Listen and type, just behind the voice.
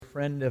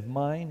friend of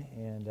mine,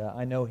 and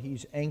I know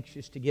he's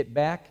anxious to get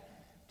back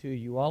to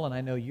you all, and I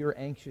know you're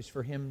anxious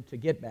for him to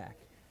get back.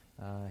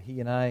 He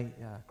and I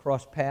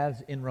crossed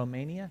paths in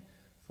Romania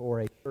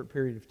for a short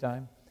period of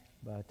time,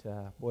 but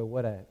boy,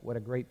 what a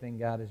great thing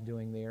God is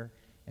doing there,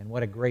 and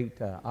what a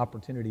great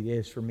opportunity it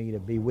is for me to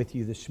be with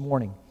you this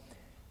morning.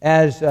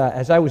 As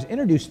I was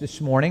introduced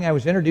this morning, I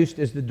was introduced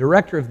as the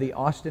director of the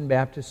Austin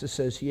Baptist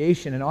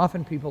Association, and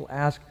often people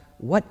ask,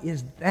 what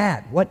is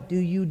that? What do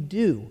you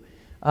do?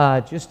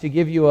 Just to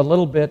give you a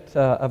little bit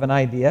of an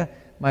idea,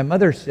 my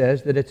mother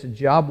says that it's a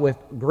job with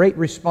great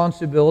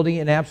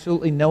responsibility and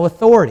absolutely no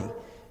authority.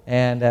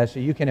 And so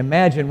you can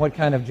imagine what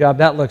kind of job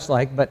that looks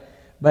like.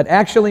 But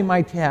actually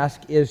my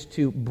task is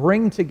to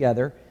bring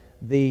together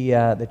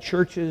the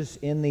churches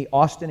in the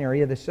Austin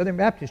area, the Southern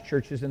Baptist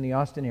churches in the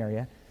Austin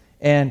area,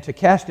 and to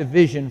cast a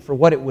vision for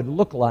what it would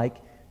look like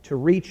to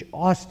reach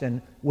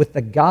Austin with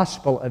the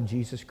gospel of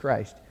Jesus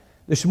Christ.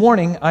 This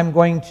morning, I'm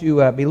going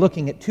to be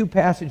looking at two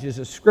passages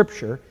of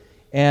Scripture,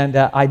 and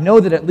I know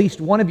that at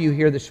least one of you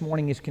here this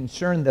morning is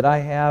concerned that I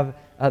have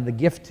the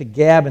gift to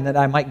gab and that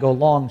I might go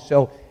long.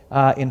 So,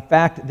 in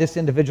fact, this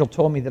individual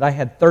told me that I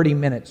had 30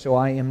 minutes, so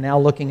I am now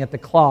looking at the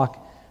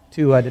clock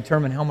to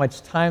determine how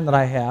much time that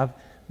I have.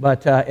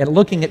 But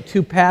looking at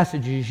two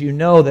passages, you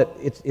know that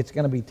it's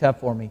going to be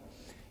tough for me.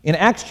 In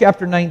Acts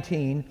chapter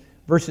 19,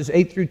 verses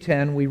 8 through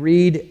 10, we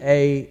read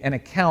an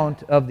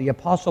account of the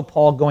Apostle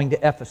Paul going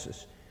to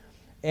Ephesus.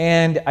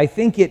 And I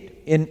think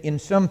it, in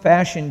some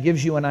fashion,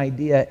 gives you an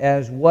idea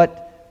as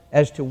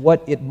to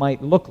what it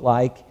might look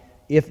like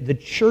if the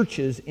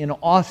churches in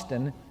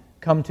Austin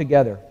come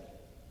together.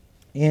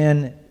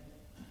 In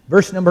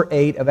verse number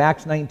 8 of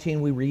Acts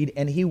 19, we read,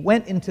 "And he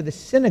went into the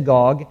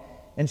synagogue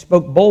and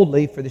spoke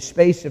boldly for the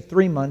space of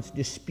 3 months,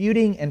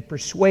 disputing and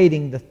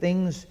persuading the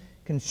things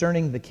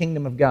concerning the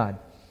kingdom of God."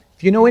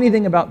 If you know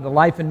anything about the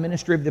life and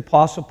ministry of the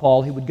Apostle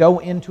Paul, he would go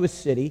into a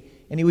city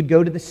and he would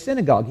go to the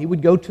synagogue. He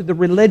would go to the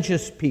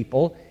religious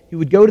people. He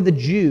would go to the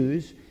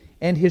Jews.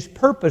 And his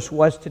purpose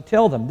was to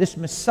tell them, this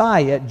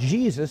Messiah,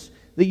 Jesus,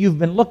 that you've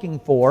been looking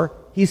for,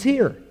 he's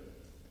here.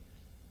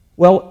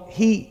 Well,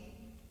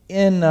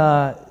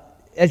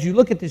 as you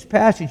look at this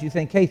passage, you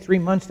think, hey, 3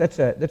 months, that's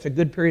a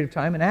good period of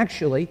time. And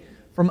actually,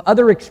 from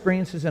other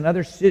experiences in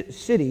other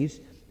cities,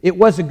 it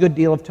was a good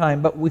deal of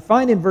time. But we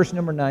find in verse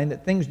number 9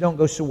 that things don't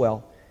go so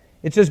well.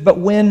 It says, "But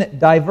when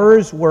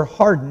divers were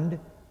hardened,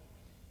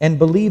 and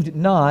believed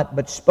not,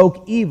 but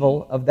spoke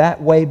evil of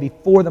that way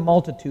before the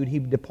multitude, he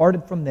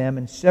departed from them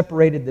and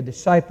separated the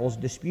disciples,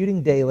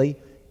 disputing daily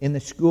in the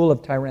school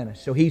of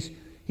Tyrannus." So he's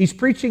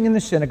preaching in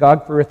the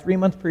synagogue for a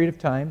 3-month period of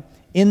time.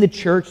 In the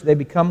church, they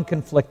become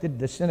conflicted,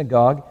 the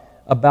synagogue,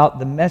 about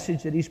the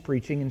message that he's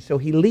preaching, and so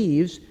he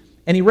leaves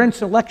and he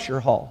rents a lecture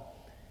hall.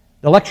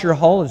 The lecture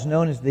hall is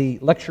known as the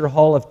Lecture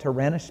Hall of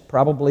Tyrannus,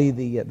 probably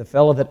the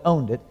fellow that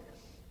owned it.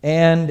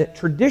 And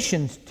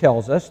tradition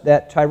tells us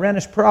that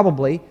Tyrannus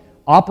probably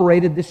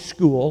operated this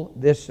school,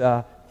 this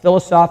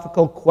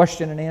philosophical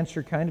question and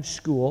answer kind of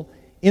school,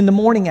 in the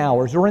morning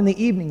hours or in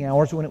the evening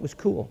hours when it was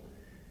cool.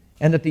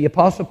 And that the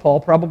Apostle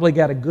Paul probably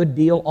got a good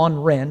deal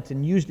on rent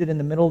and used it in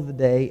the middle of the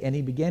day, and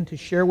he began to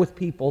share with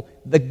people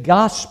the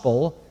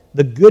gospel,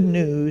 the good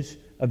news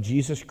of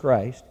Jesus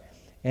Christ.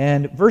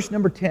 And verse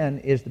number 10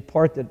 is the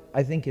part that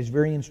I think is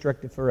very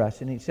instructive for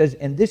us. And it says,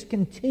 "And this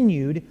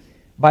continued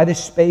by the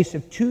space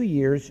of 2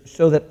 years,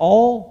 so that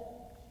all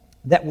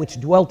that which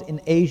dwelt in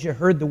Asia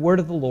heard the word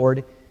of the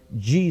Lord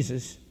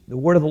Jesus, the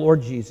word of the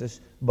Lord Jesus,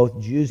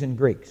 both Jews and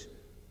Greeks."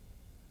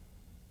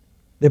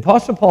 The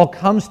Apostle Paul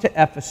comes to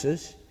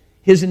Ephesus.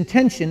 His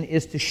intention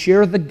is to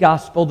share the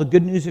gospel, the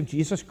good news of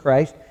Jesus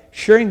Christ,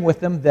 sharing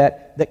with them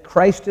that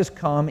Christ has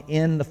come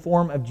in the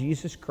form of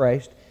Jesus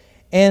Christ,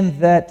 and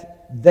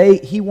that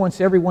he wants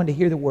everyone to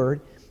hear the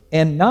word.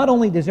 And not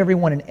only does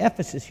everyone in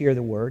Ephesus hear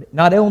the word,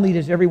 not only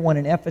does everyone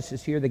in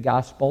Ephesus hear the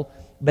gospel,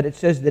 but it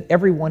says that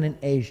everyone in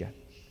Asia.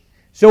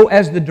 So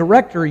as the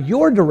director,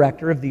 your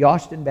director of the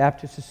Austin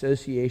Baptist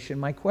Association,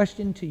 my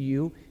question to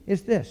you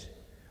is this: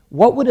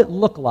 what would it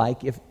look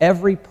like if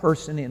every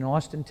person in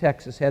Austin,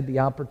 Texas had the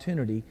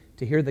opportunity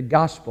to hear the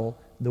gospel,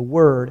 the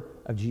word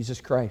of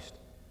Jesus Christ?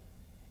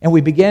 And we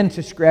began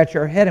to scratch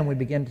our head and we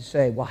began to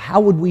say, well,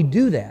 how would we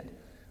do that?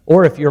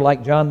 Or if you're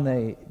like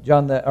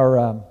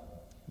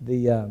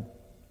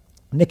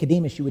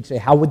Nicodemus, you would say,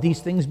 how would these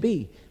things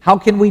be? How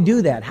can we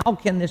do that? How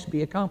can this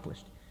be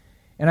accomplished?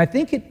 And I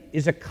think it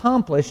is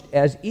accomplished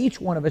as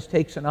each one of us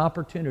takes an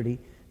opportunity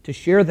to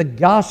share the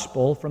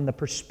gospel from the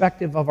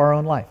perspective of our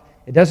own life.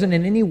 It doesn't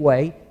in any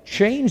way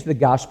change the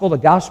gospel. The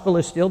gospel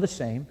is still the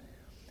same.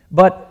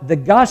 But the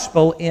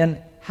gospel in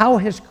how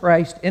has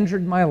Christ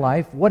entered my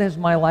life? What has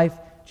my life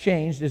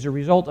changed as a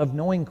result of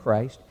knowing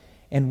Christ?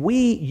 And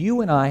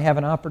you and I, have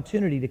an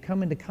opportunity to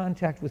come into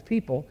contact with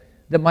people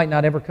that might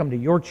not ever come to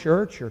your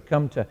church or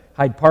come to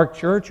Hyde Park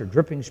Church or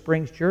Dripping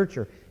Springs Church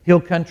or Hill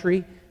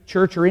Country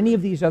Church or any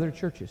of these other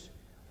churches.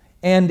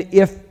 And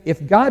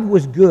if God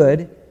was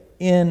good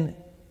in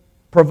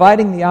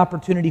providing the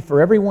opportunity for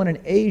everyone in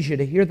Asia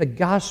to hear the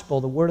gospel,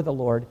 the word of the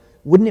Lord,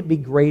 Wouldn't it be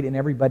great and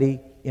everybody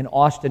in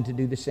Austin to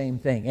do the same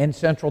thing, and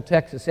Central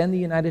Texas and the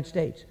United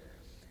States?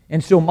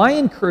 And so my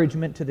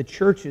encouragement to the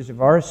churches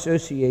of our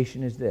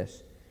association is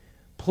this: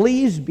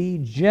 please be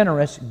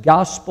generous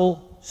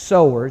gospel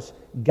sowers,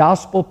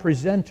 gospel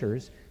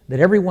presenters, that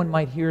everyone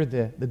might hear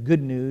the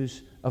good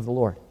news of the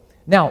Lord.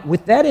 Now,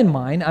 with that in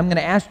mind, I'm going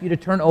to ask you to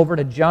turn over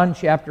to John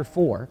chapter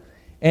 4.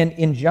 And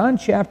in John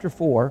chapter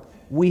 4,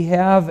 we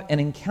have an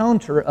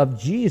encounter of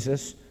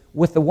Jesus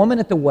with the woman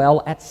at the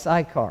well at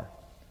Sychar.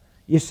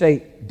 You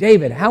say,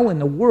 David, how in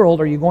the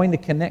world are you going to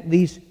connect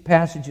these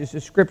passages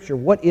of Scripture?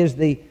 What is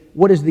the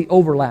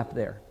overlap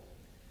there?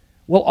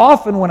 Well,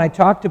 often when I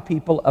talk to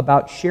people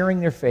about sharing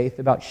their faith,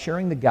 about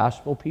sharing the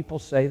gospel, people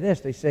say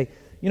this. They say,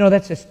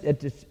 that's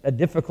a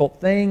difficult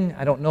thing.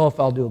 I don't know if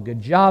I'll do a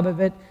good job of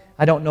it.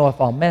 I don't know if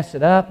I'll mess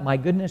it up. My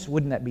goodness,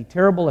 wouldn't that be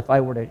terrible if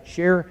I were to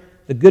share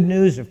the good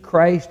news of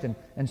Christ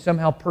and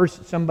somehow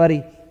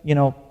somebody,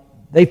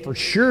 they for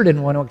sure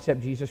didn't want to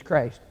accept Jesus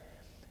Christ.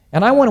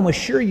 And I want to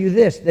assure you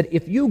this, that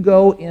if you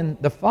go in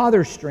the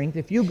Father's strength,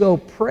 if you go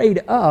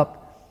prayed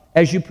up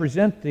as you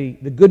present the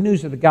good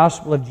news of the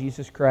gospel of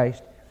Jesus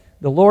Christ,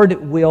 the Lord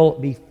will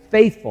be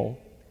faithful,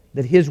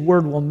 that His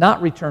word will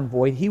not return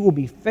void. He will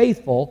be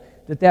faithful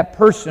that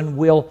person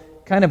will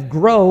kind of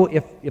grow,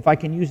 if I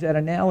can use that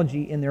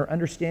analogy, in their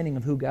understanding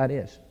of who God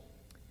is.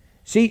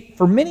 See,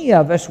 for many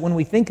of us, when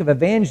we think of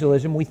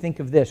evangelism, we think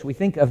of this. We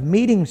think of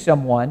meeting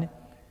someone,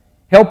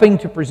 helping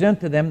to present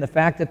to them the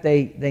fact that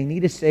they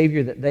need a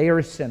Savior, that they are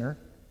a sinner,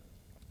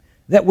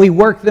 that we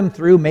work them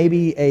through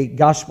maybe a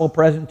gospel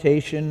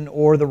presentation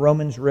or the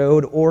Romans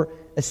Road or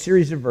a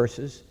series of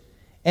verses,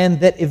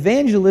 and that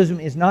evangelism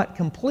is not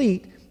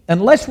complete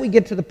unless we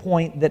get to the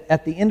point that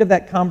at the end of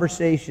that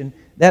conversation,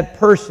 that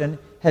person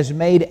has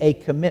made a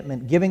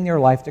commitment, giving their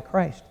life to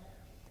Christ.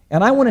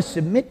 And I want to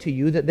submit to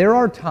you that there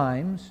are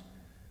times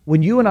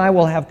when you and I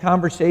will have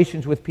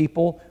conversations with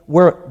people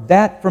where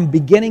that from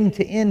beginning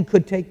to end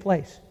could take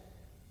place.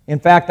 In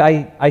fact,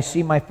 I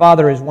see my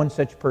father as one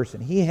such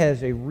person. He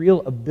has a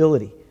real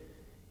ability.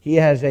 He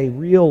has a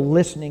real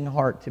listening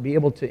heart to be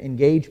able to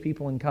engage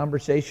people in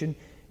conversation.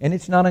 And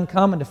it's not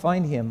uncommon to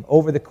find him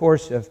over the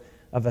course of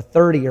a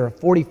 30 or a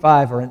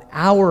 45 or an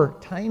hour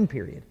time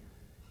period,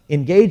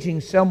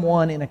 engaging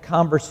someone in a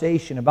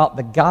conversation about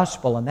the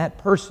gospel, and that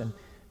person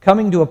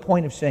coming to a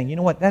point of saying, you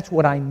know what, that's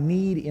what I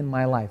need in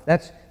my life.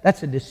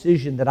 That's a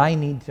decision that I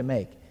need to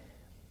make.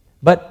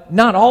 But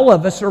not all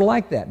of us are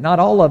like that. Not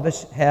all of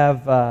us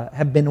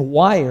have been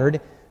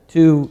wired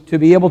to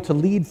be able to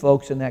lead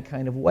folks in that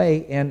kind of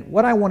way. And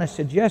what I want to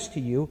suggest to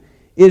you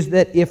is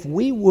that if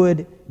we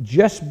would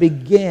just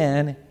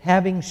begin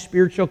having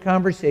spiritual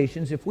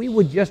conversations, if we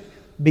would just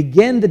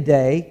begin the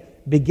day,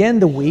 begin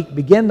the week,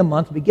 begin the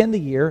month, begin the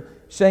year,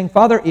 saying,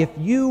 Father, if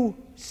you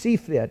see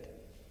fit,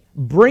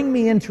 bring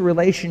me into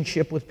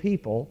relationship with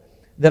people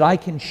that I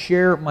can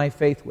share my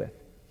faith with.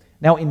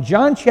 Now, in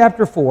John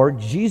chapter 4,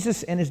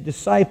 Jesus and His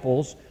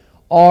disciples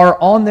are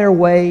on their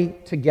way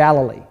to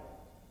Galilee.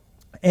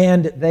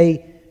 And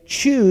they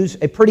choose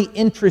a pretty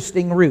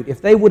interesting route.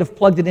 If they would have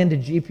plugged it into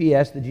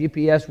GPS, the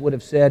GPS would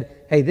have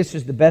said, hey, this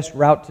is the best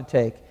route to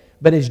take.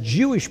 But as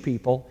Jewish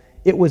people,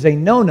 it was a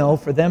no-no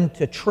for them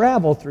to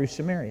travel through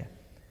Samaria.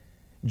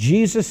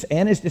 Jesus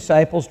and His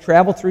disciples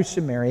travel through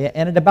Samaria,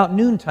 and at about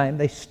noontime,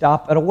 they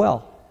stop at a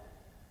well.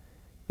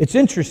 It's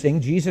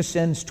interesting, Jesus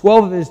sends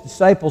 12 of His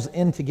disciples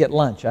in to get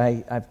lunch.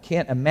 I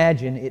can't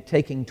imagine it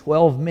taking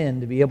 12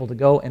 men to be able to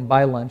go and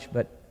buy lunch,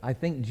 but I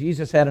think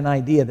Jesus had an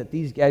idea that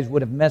these guys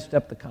would have messed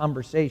up the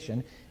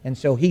conversation, and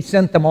so He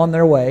sent them on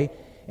their way,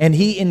 and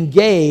He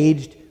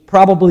engaged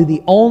probably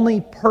the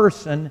only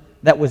person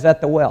that was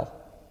at the well.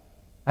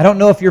 I don't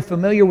know if you're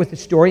familiar with the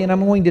story, and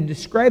I'm going to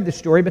describe the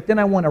story, but then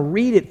I want to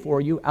read it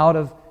for you out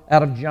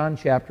of John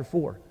chapter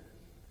 4.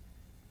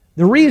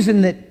 The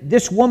reason that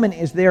this woman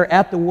is there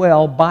at the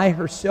well by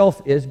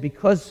herself is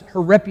because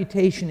her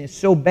reputation is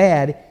so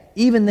bad,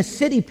 even the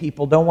city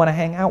people don't want to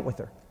hang out with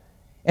her.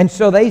 And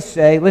so they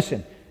say,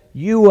 listen,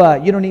 you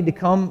don't need to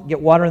come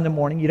get water in the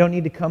morning. You don't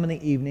need to come in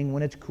the evening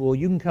when it's cool.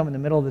 You can come in the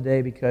middle of the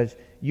day because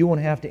you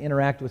won't have to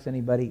interact with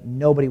anybody.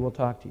 Nobody will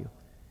talk to you.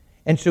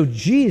 And so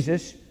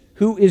Jesus,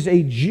 who is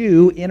a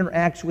Jew,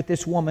 interacts with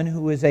this woman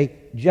who is a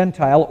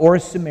Gentile or a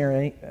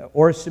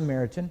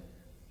Samaritan.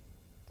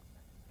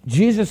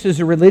 Jesus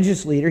is a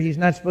religious leader. He's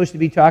not supposed to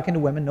be talking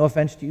to women. No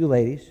offense to you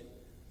ladies.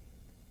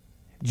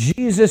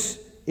 Jesus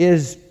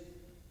is,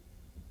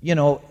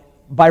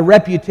 by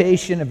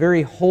reputation, a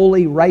very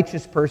holy,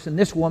 righteous person.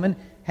 This woman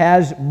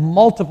has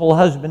multiple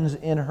husbands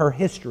in her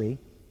history.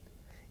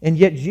 And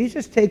yet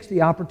Jesus takes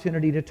the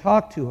opportunity to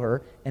talk to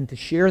her and to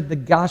share the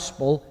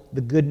gospel,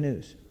 the good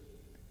news.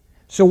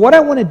 So what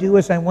I want to do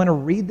is I want to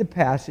read the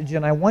passage,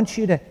 and I want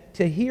you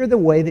to hear the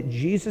way that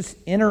Jesus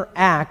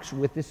interacts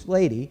with this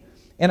lady,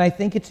 and I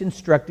think it's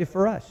instructive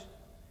for us.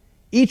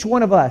 Each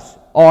one of us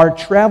are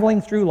traveling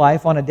through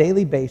life on a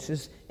daily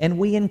basis, and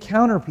we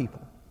encounter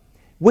people.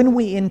 When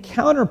we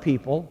encounter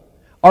people,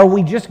 are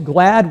we just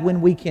glad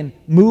when we can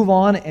move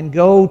on and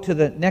go to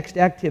the next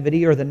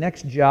activity or the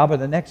next job or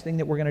the next thing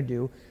that we're going to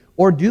do?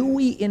 Or do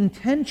we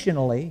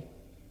intentionally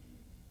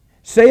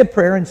say a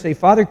prayer and say,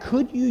 Father,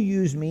 could you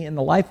use me in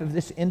the life of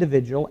this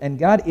individual? And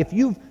God, if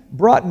you've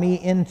brought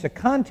me into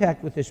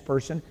contact with this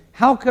person,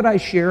 how could I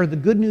share the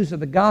good news of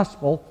the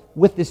gospel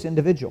with this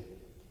individual?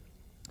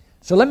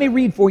 So let me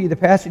read for you the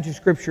passage of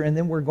Scripture, and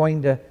then we're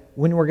going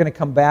to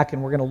come back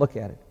and we're going to look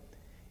at it.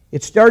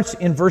 It starts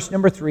in verse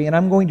number 3, and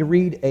I'm going to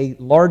read a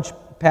large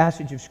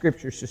passage of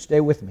Scripture, so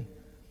stay with me.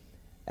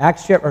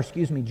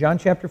 John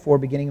chapter 4,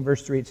 beginning in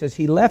verse 3, it says,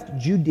 He left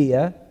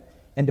Judea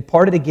and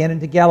departed again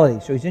into Galilee.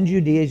 So he's in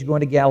Judea, he's going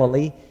to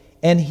Galilee,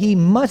 and he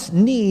must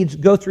needs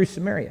go through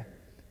Samaria,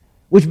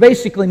 which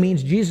basically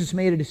means Jesus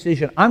made a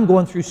decision, I'm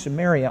going through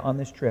Samaria on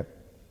this trip.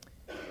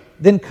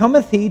 Then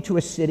cometh he to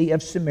a city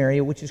of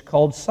Samaria, which is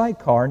called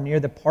Sychar,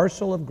 near the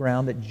parcel of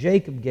ground that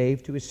Jacob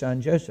gave to his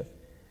son Joseph.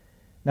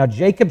 Now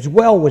Jacob's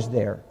well was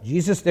there.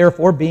 Jesus,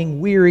 therefore, being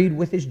wearied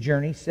with his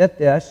journey, sat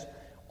thus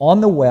on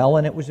the well,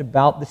 and it was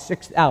about the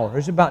 6th hour. It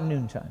was about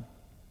noontime.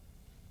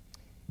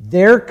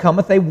 There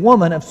cometh a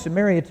woman of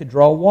Samaria to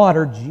draw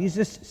water.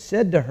 Jesus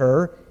said to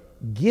her,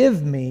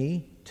 Give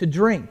me to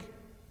drink.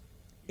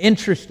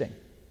 Interesting.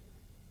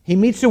 He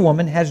meets a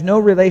woman, has no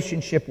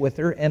relationship with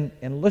her,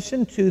 and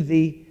listen to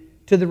the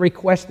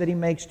request that he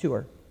makes to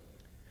her.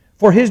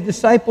 For his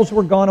disciples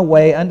were gone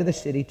away unto the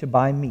city to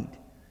buy meat.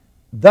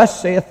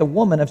 Thus saith the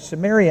woman of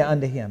Samaria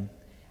unto him,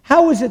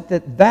 How is it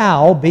that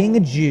thou, being a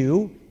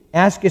Jew,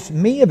 askest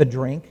me of a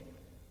drink,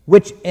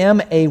 which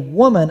am a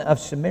woman of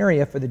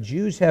Samaria? For the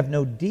Jews have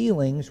no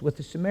dealings with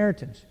the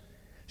Samaritans.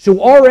 So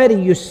already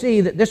you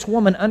see that this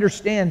woman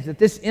understands that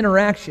this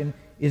interaction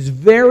is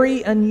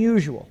very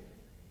unusual.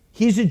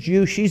 He's a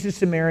Jew, she's a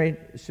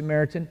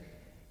Samaritan.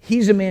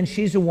 He's a man,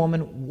 she's a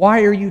woman.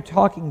 Why are you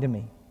talking to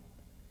me?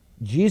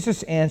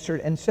 Jesus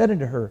answered and said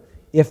unto her,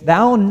 If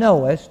thou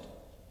knowest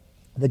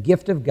the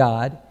gift of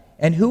God,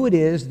 and who it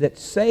is that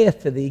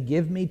saith to thee,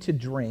 Give me to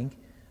drink,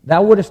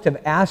 thou wouldest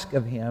have asked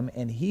of him,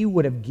 and he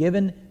would have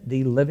given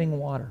thee living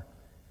water.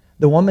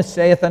 The woman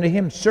saith unto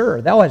him,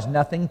 Sir, thou hast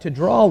nothing to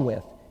draw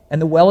with,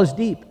 and the well is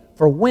deep.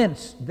 For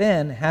whence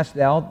then hast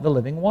thou the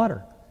living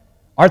water?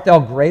 Art thou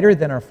greater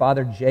than our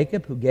father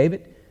Jacob, who gave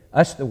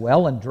us the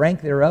well, and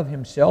drank thereof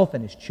himself,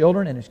 and his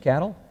children, and his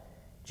cattle?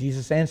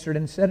 Jesus answered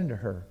and said unto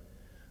her,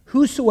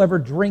 Whosoever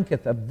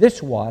drinketh of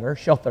this water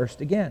shall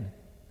thirst again.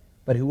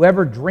 But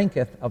whoever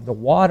drinketh of the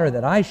water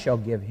that I shall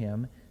give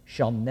him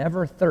shall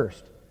never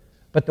thirst.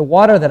 But the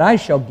water that I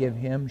shall give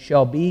him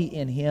shall be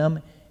in him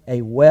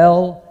a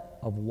well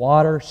of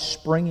water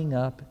springing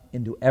up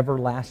into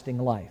everlasting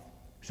life.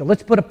 So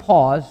let's put a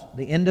pause,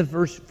 the end of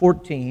verse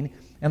 14,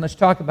 and let's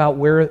talk about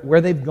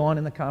where they've gone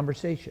in the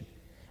conversation.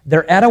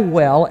 They're at a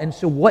well, and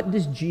so what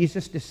does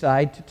Jesus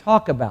decide to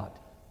talk about?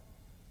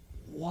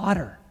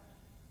 Water.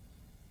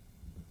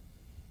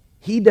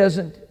 He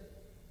doesn't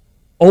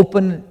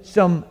open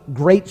some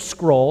great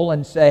scroll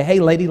and say, Hey,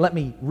 lady, let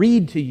me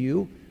read to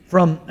you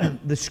from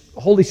the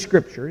Holy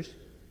Scriptures,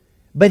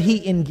 but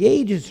he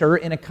engages her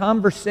in a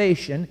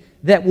conversation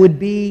that would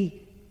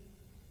be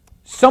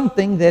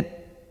something that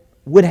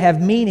would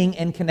have meaning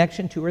and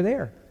connection to her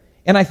there.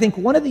 And I think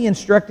one of the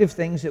instructive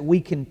things that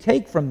we can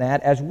take from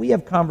that as we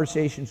have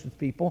conversations with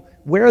people,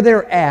 where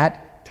they're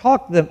at,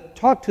 talk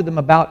to them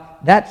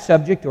about that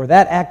subject or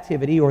that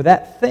activity or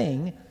that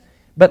thing,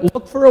 but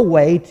look for a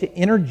way to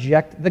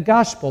interject the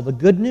gospel, the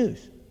good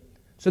news.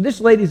 So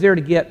this lady's there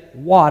to get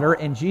water,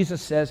 and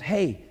Jesus says,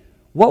 Hey,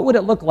 what would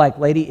it look like,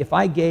 lady, if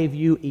I gave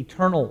you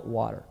eternal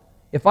water?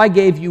 If I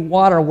gave you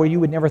water where you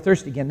would never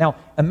thirst again? Now,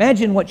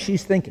 imagine what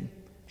she's thinking.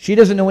 She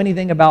doesn't know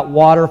anything about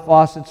water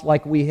faucets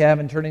like we have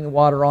and turning the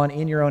water on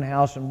in your own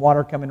house and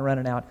water coming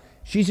running out.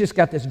 She's just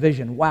got this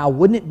vision. Wow,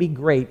 wouldn't it be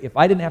great if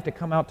I didn't have to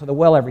come out to the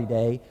well every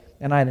day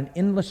and I had an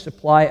endless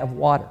supply of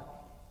water?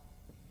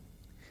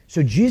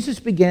 So Jesus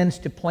begins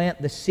to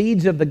plant the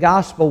seeds of the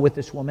gospel with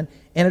this woman,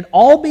 and it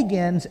all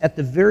begins at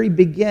the very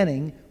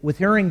beginning with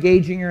her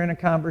engaging her in a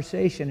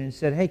conversation and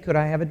said, Hey, could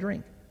I have a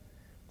drink?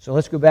 So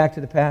let's go back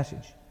to the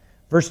passage.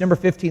 Verse number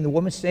 15, the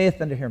woman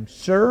saith unto him,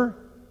 Sir,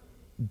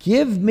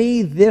 give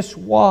me this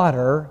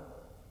water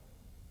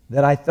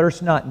that I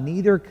thirst not,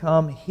 neither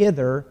come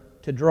hither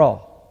to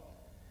draw.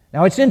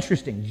 Now it's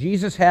interesting.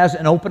 Jesus has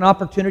an open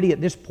opportunity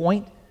at this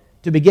point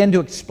to begin to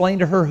explain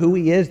to her who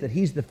he is, that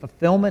he's the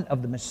fulfillment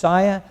of the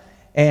Messiah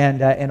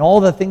and all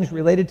the things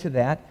related to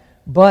that.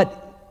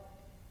 But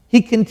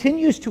he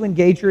continues to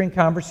engage her in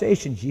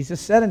conversation. Jesus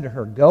said unto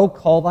her, Go,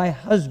 call thy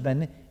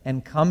husband,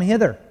 and come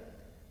hither.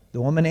 The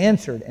woman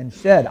answered and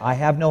said, I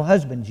have no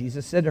husband.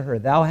 Jesus said to her,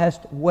 Thou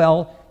hast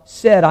well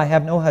said, I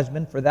have no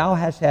husband, for thou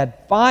hast had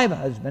 5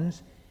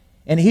 husbands,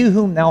 and he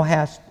whom thou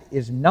hast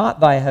is not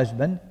thy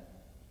husband.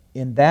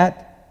 In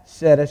that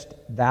saidest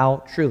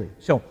thou truly.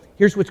 So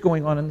here's what's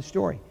going on in the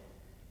story.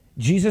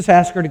 Jesus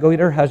asked her to go get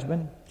her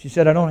husband. She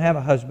said, I don't have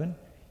a husband.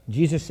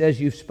 Jesus says,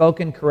 You've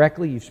spoken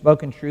correctly, you've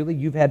spoken truly,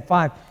 you've had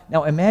 5.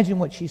 Now imagine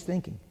what she's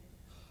thinking.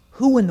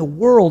 Who in the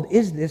world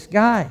is this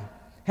guy?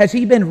 Has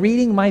he been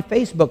reading my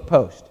Facebook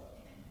post?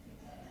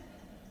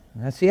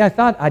 Now, see, I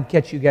thought I'd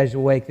catch you guys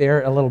awake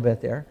there a little bit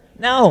there.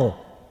 No.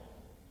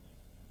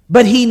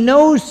 But he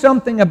knows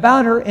something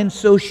about her, and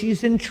so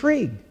she's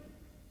intrigued.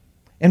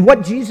 And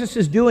what Jesus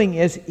is doing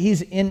is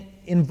he's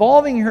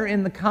involving her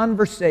in the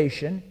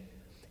conversation.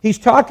 He's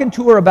talking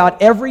to her about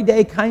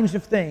everyday kinds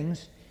of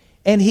things,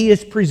 and he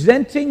is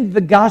presenting the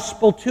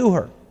gospel to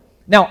her.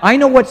 Now, I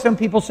know what some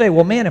people say.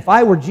 Well, man, if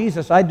I were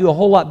Jesus, I'd do a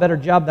whole lot better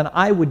job than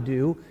I would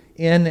do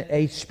in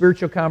a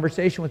spiritual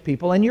conversation with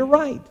people, and you're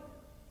right.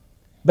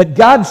 But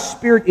God's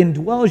Spirit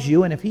indwells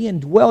you, and if He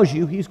indwells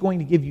you, He's going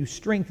to give you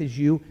strength as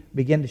you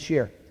begin to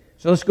share.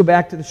 So let's go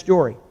back to the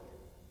story.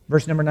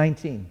 Verse number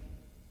 19.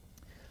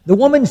 The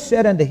woman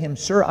said unto him,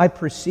 Sir, I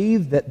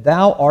perceive that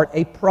thou art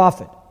a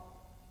prophet.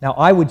 Now,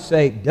 I would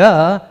say,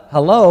 duh,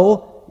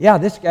 hello, yeah,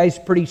 this guy's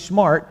pretty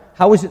smart.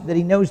 How is it that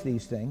he knows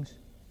these things?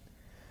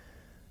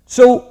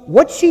 So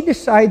what she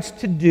decides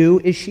to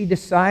do is she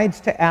decides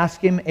to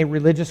ask him a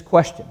religious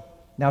question.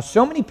 Now,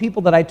 so many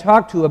people that I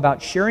talk to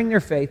about sharing their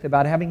faith,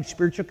 about having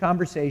spiritual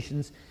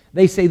conversations,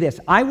 they say this: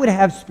 I would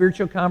have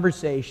spiritual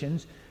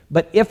conversations,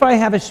 but if I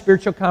have a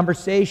spiritual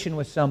conversation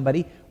with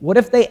somebody, what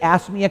if they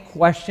ask me a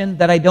question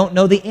that I don't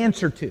know the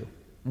answer to?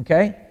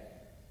 Okay?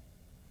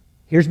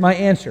 Here's my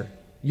answer.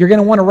 You're going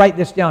to want to write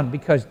this down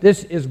because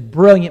this is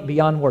brilliant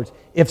beyond words.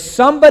 If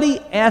somebody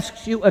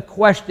asks you a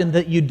question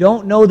that you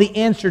don't know the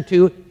answer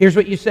to, here's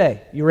what you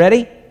say. You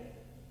ready?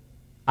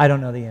 I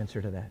don't know the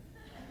answer to that.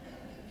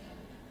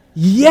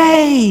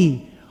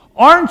 Yay!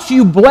 Aren't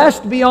you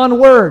blessed beyond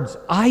words?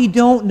 I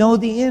don't know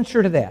the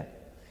answer to that.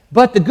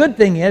 But the good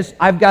thing is,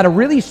 I've got a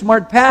really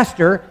smart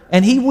pastor,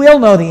 and he will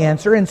know the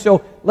answer, and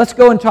so let's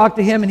go and talk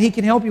to him, and he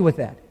can help you with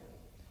that.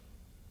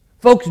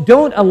 Folks,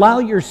 don't allow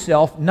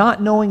yourself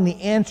not knowing the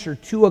answer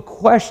to a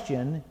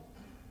question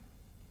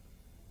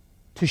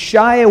to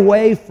shy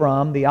away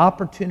from the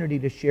opportunity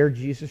to share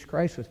Jesus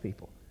Christ with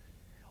people.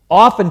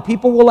 Often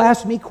people will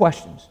ask me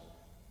questions,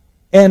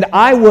 and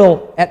I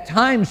will at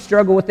times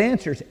struggle with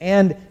answers.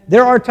 And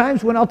there are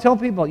times when I'll tell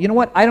people, you know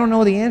what, I don't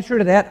know the answer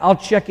to that. I'll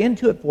check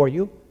into it for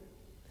you.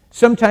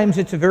 Sometimes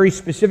it's a very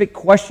specific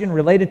question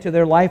related to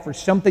their life or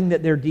something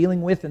that they're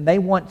dealing with, and they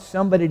want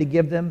somebody to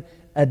give them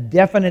a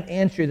definite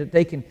answer that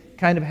they can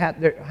kind of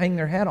hang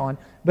their hat on.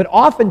 But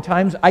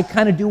oftentimes, I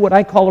kind of do what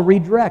I call a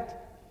redirect.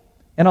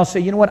 And I'll say,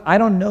 you know what, I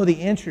don't know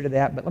the answer to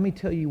that, but let me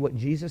tell you what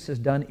Jesus has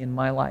done in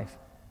my life.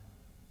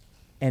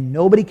 And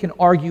nobody can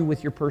argue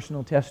with your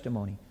personal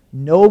testimony.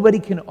 Nobody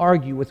can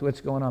argue with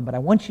what's going on. But I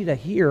want you to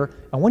hear,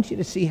 I want you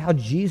to see how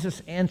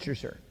Jesus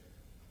answers her.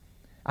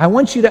 I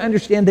want you to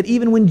understand that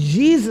even when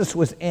Jesus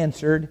was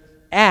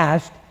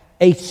asked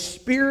a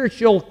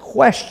spiritual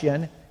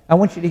question, I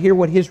want you to hear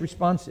what his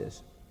response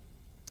is.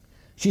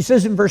 She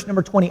says in verse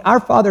number 20, Our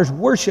fathers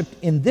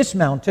worshipped in this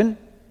mountain,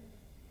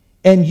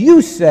 and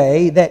you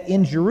say that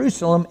in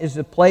Jerusalem is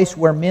the place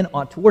where men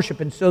ought to worship.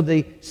 And so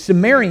the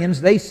Samaritans,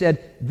 they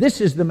said,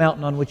 this is the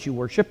mountain on which you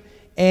worship.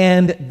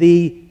 And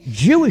the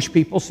Jewish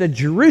people said,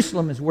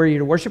 Jerusalem is where you're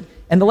to worship.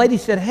 And the lady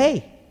said,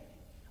 hey,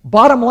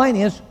 bottom line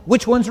is,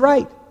 which one's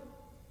right?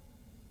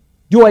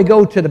 Do I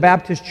go to the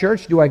Baptist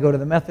church? Do I go to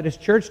the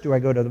Methodist church? Do I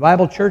go to the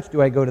Bible church?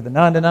 Do I go to the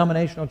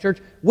non-denominational church?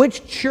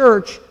 Which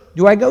church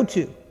do I go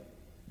to?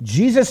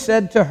 Jesus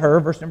said to her,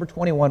 verse number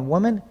 21,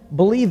 Woman,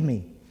 believe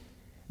me,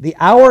 the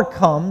hour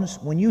comes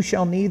when you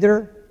shall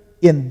neither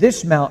in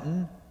this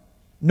mountain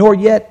nor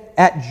yet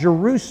at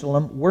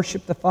Jerusalem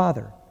worship the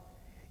Father.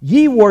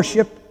 Ye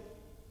worship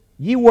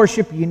ye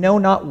know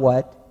not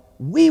what.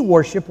 We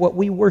worship what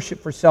we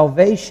worship, for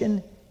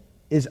salvation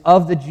is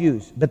of the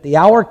Jews. But the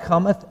hour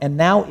cometh, and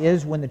now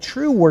is, when the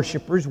true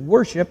worshipers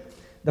worship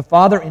the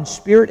Father in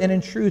spirit and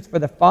in truth, for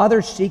the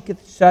Father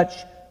seeketh such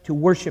to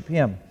worship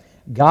Him.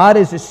 God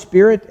is a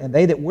spirit, and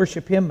they that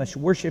worship Him must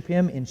worship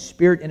Him in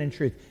spirit and in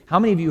truth. How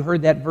many of you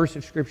heard that verse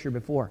of Scripture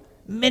before?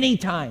 Many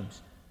times.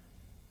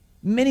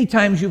 Many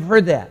times you've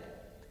heard that.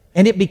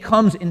 And it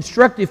becomes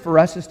instructive for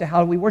us as to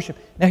how we worship.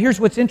 Now here's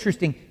what's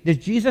interesting. Does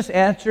Jesus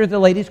answer the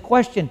lady's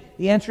question?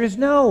 The answer is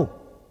no.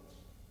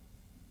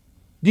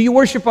 Do you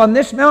worship on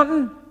this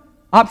mountain?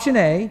 Option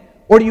A.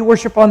 Or do you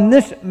worship on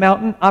this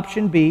mountain?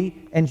 Option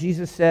B. And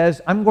Jesus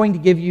says, I'm going to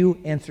give you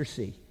answer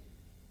C.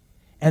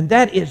 And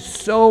that is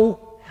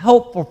so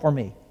helpful for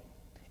me.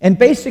 And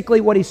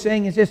basically what he's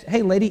saying is this: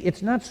 hey lady,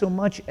 it's not so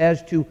much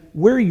as to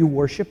where you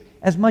worship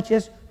as much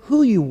as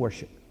who you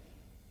worship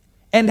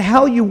and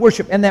how you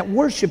worship. And that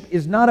worship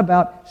is not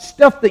about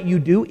stuff that you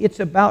do, it's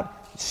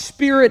about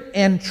spirit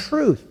and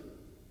truth.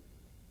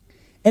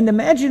 And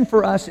imagine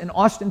for us in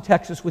Austin,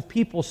 Texas, with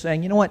people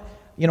saying, you know what,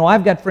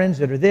 I've got friends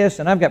that are this,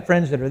 and I've got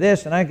friends that are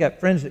this, and I've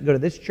got friends that go to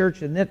this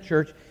church and that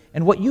church.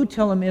 And what you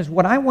tell them is,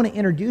 what I want to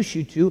introduce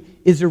you to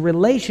is a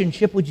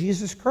relationship with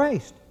Jesus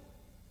Christ.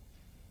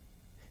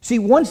 See,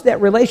 once that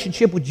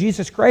relationship with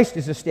Jesus Christ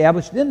is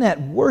established, then that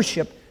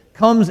worship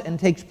comes and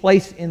takes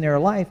place in their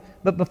life.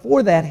 But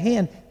before that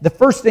the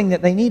first thing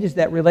that they need is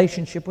that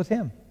relationship with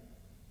Him.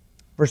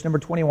 Verse number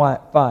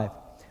 25.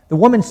 The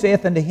woman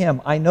saith unto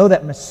him, I know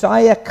that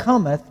Messiah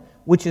cometh,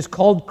 which is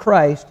called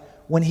Christ.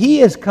 When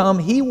He is come,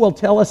 He will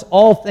tell us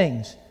all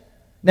things.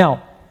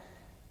 Now,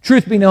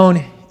 truth be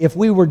known, if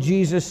we were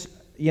Jesus,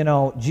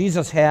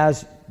 Jesus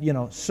has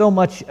so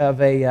much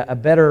of a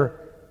better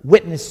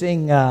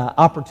witnessing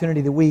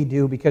opportunity than we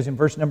do, because in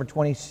verse number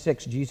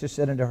 26, Jesus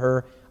said unto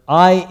her,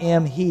 I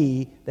am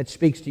he that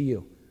speaks to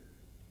you.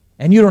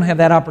 And you don't have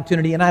that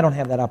opportunity, and I don't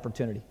have that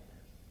opportunity.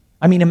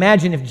 I mean,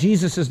 imagine if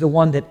Jesus is the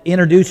one that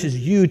introduces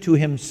you to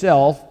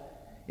himself.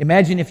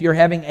 Imagine if you're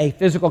having a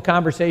physical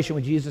conversation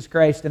with Jesus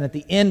Christ, and at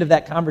the end of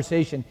that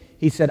conversation,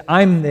 he said,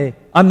 I'm the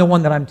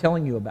one that I'm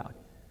telling you about.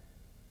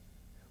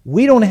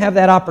 We don't have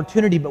that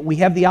opportunity, but we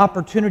have the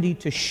opportunity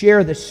to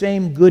share the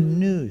same good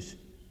news.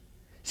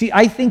 See,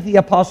 I think the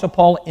Apostle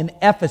Paul in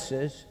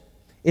Ephesus,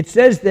 it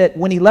says that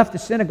when he left the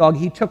synagogue,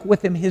 he took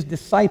with him his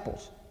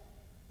disciples.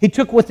 He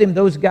took with him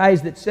those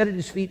guys that sat at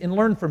his feet and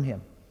learned from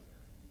him.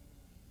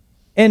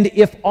 And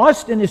if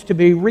Austin is to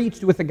be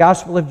reached with the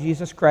gospel of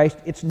Jesus Christ,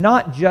 it's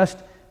not just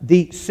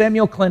the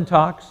Samuel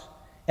Clintocks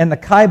and the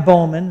Kai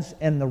Bowmans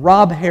and the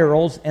Rob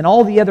Harrells and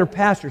all the other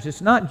pastors.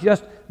 It's not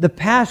just the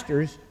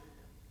pastors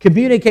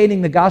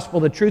communicating the gospel,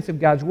 the truth of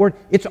God's Word.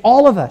 It's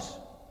all of us.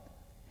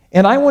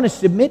 And I want to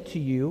submit to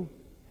you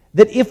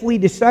that if we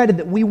decided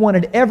that we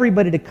wanted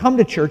everybody to come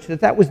to church,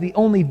 that was the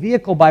only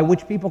vehicle by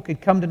which people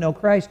could come to know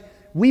Christ,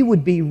 we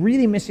would be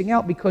really missing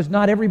out, because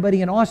not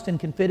everybody in Austin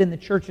can fit in the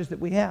churches that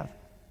we have.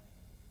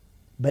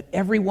 But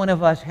every one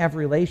of us have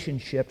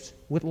relationships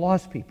with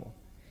lost people.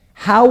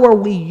 How are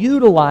we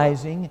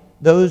utilizing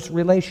those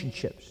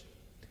relationships?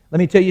 Let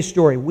me tell you a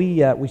story.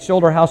 We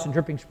sold our house in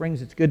Dripping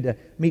Springs. It's good to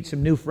meet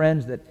some new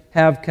friends that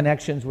have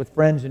connections with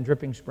friends in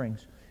Dripping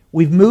Springs.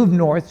 We've moved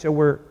north, so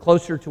we're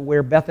closer to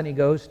where Bethany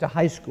goes to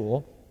high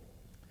school.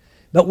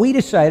 But we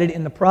decided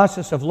in the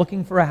process of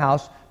looking for a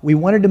house, we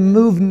wanted to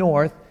move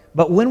north.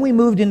 But when we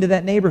moved into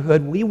that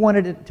neighborhood, we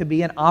wanted it to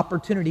be an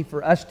opportunity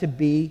for us to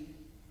be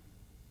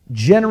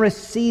generous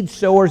seed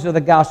sowers of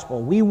the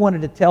gospel. We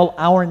wanted to tell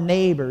our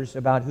neighbors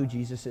about who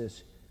Jesus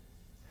is.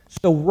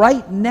 So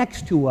right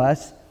next to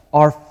us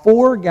are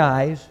 4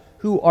 guys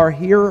who are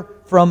here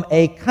from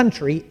a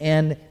country,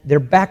 and their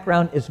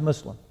background is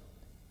Muslim.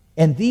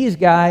 And these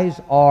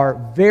guys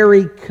are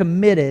very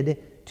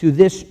committed to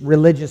this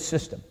religious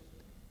system.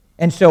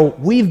 And so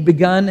we've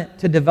begun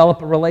to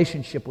develop a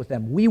relationship with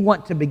them. We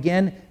want to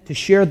begin to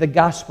share the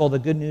gospel, the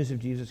good news of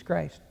Jesus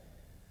Christ.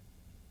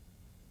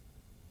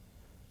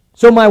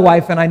 So my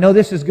wife, and I know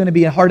this is going to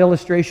be a hard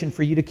illustration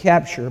for you to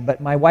capture,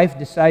 but my wife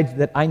decides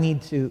that I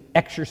need to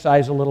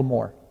exercise a little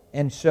more.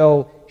 And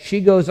so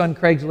she goes on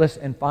Craigslist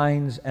and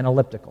finds an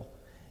elliptical.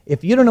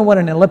 If you don't know what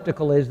an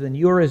elliptical is, then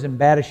you're as in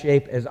bad a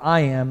shape as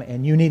I am,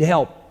 and you need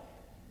help.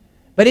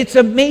 But it's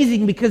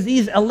amazing, because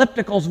these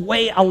ellipticals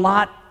weigh a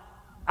lot.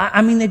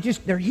 I mean,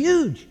 they're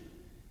huge.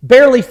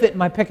 Barely fit in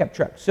my pickup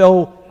truck.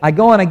 So I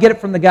go and I get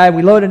it from the guy.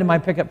 We load it in my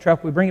pickup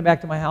truck. We bring it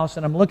back to my house,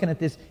 and I'm looking at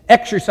this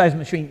exercise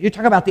machine. You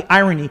talk about the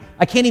irony.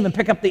 I can't even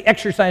pick up the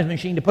exercise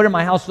machine to put in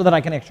my house so that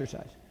I can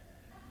exercise.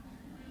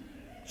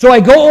 So I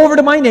go over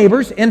to my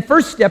neighbors, and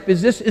first step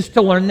is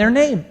to learn their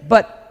name.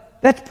 But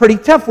that's pretty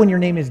tough when your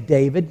name is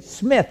David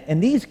Smith.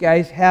 And these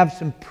guys have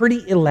some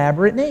pretty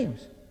elaborate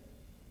names.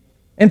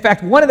 In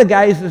fact, one of the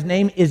guys'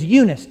 name is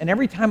Eunice. And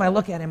every time I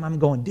look at him, I'm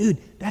going, dude,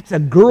 that's a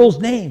girl's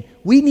name.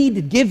 We need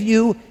to give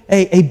you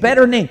a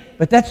better name.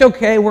 But that's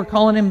okay. We're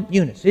calling him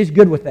Eunice. He's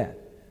good with that.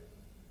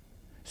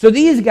 So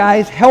these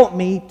guys helped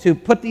me to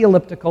put the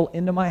elliptical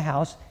into my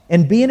house.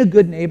 And being a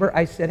good neighbor,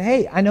 I said,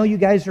 hey, I know you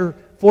guys are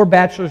 4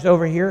 bachelors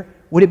over here.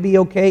 Would it be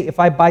okay if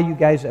I buy you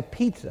guys a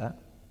pizza,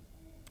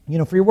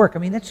 for your work? I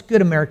mean, that's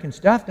good American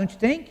stuff, don't you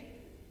think?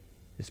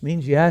 This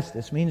means yes,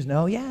 this means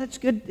no. Yeah, that's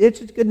good. It's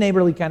good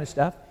neighborly kind of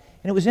stuff.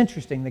 And it was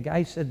interesting. The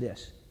guy said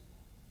this: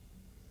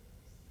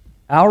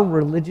 our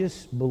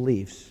religious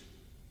beliefs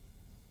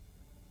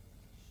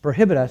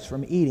prohibit us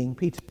from eating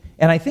pizza.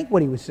 And I think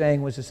what he was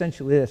saying was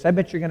essentially this: I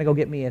bet you're going to go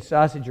get me a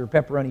sausage or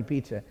pepperoni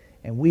pizza,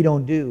 and we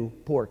don't do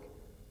pork.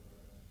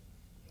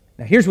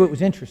 Now, here's what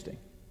was interesting.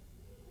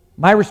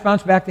 My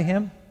response back to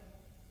him,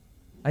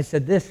 I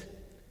said this.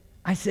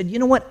 I said, you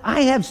know what?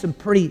 I have some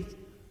pretty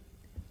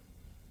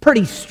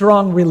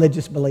strong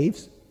religious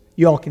beliefs.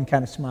 You all can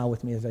kind of smile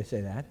with me as I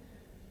say that.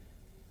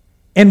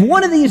 And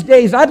one of these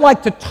days, I'd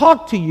like to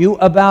talk to you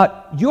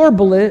about your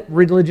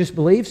religious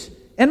beliefs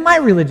and my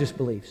religious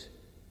beliefs.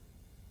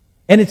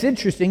 And it's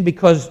interesting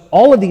because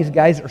all of these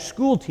guys are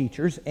school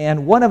teachers,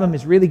 and one of them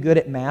is really good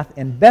at math.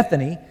 And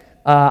Bethany,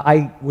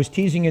 I was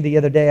teasing her the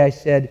other day. I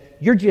said,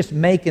 you're just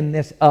making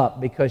this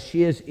up, because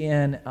she is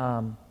in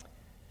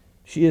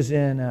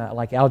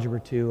like Algebra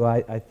 2,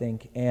 I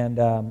think.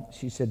 And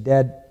she said,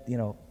 Dad,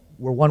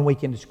 we're 1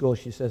 week into school.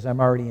 She says, I'm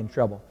already in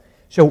trouble.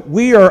 So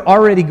we are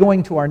already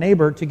going to our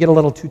neighbor to get a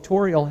little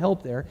tutorial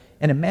help there.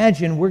 And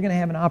imagine we're going to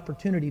have an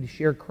opportunity to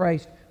share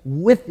Christ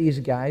with these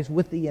guys,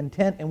 with the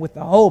intent and with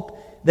the hope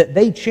that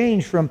they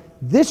change from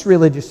this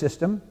religious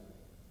system,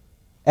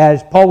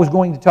 as Paul was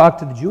going to talk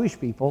to the Jewish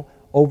people,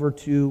 over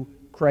to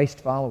Christ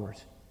followers.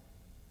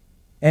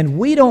 And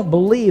we don't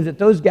believe that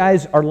those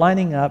guys are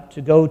lining up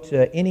to go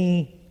to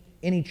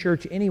any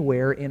church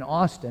anywhere in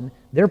Austin.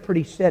 They're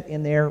pretty set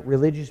in their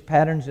religious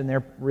patterns and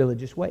their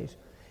religious ways.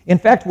 In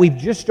fact, we've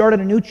just started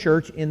a new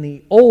church in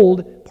the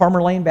old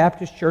Palmer Lane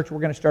Baptist Church. We're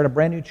going to start a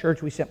brand new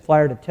church. We sent a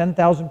flyer to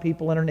 10,000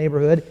 people in our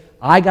neighborhood.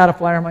 I got a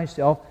flyer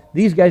myself.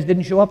 These guys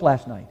didn't show up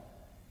last night.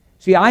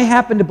 See, I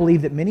happen to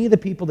believe that many of the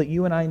people that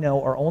you and I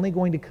know are only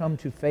going to come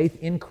to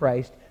faith in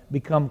Christ,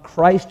 become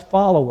Christ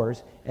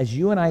followers, as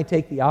you and I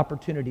take the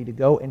opportunity to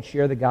go and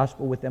share the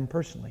gospel with them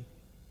personally.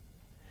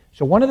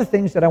 So one of the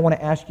things that I want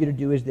to ask you to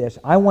do is this.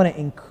 I want to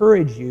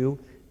encourage you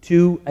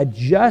to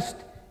adjust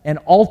and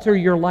alter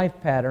your life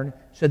pattern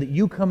so that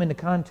you come into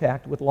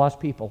contact with lost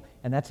people.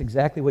 And that's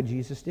exactly what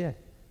Jesus did.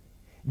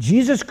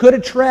 Jesus could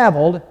have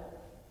traveled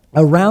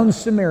around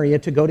Samaria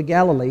to go to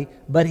Galilee,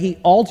 but he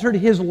altered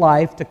his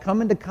life to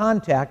come into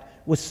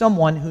contact with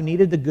someone who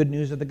needed the good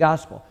news of the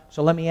gospel.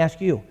 So let me ask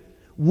you,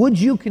 would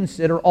you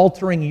consider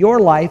altering your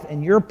life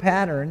and your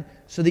pattern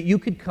so that you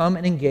could come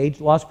and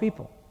engage lost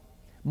people?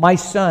 My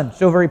son,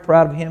 so very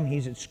proud of him.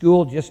 He's at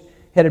school, just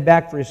headed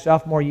back for his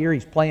sophomore year.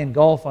 He's playing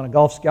golf on a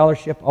golf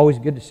scholarship. Always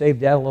good to save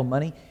Dad a little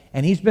money.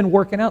 And he's been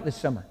working out this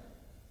summer.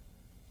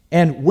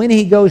 And when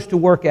he goes to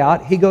work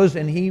out, he goes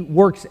and he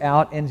works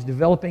out and is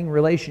developing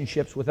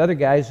relationships with other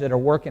guys that are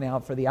working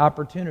out for the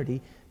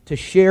opportunity to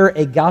share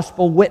a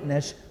gospel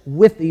witness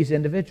with these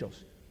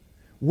individuals.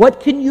 What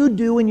can you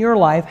do in your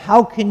life?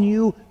 How can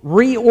you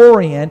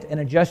reorient and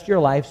adjust your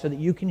life so that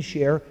you can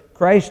share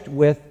Christ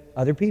with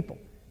other people?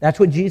 That's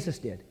what Jesus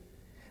did.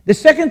 The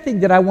second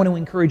thing that I want to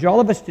encourage all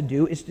of us to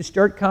do is to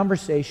start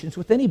conversations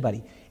with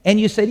anybody. And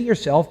you say to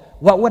yourself,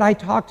 what would I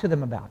talk to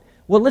them about?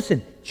 Well,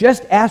 listen,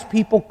 just ask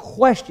people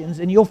questions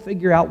and you'll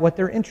figure out what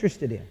they're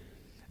interested in.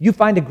 You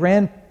find a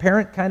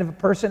grandparent kind of a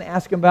person,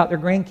 ask them about their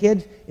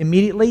grandkids,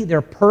 immediately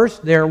their purse,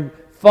 their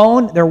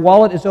phone, their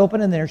wallet is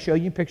open and they're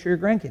showing you a picture of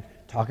your grandkids.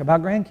 Talk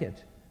about grandkids.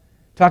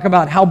 Talk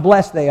about how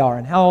blessed they are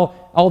and how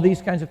all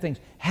these kinds of things.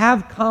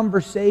 Have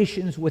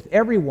conversations with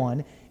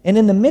everyone, and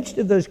in the midst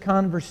of those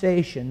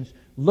conversations,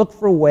 look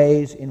for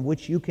ways in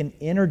which you can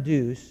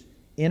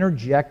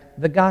interject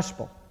the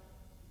gospel.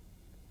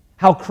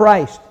 How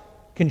Christ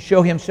can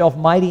show himself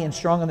mighty and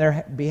strong on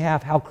their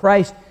behalf. How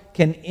Christ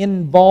can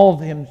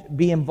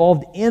be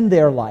involved in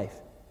their life.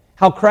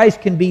 How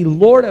Christ can be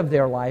Lord of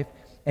their life.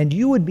 And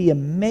you would be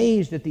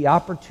amazed at the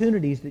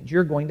opportunities that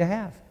you're going to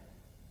have.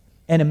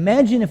 And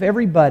imagine if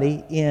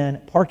everybody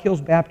in Park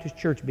Hills Baptist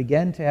Church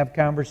began to have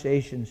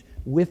conversations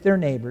with their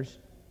neighbors,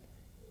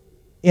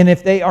 and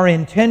if they are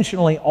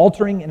intentionally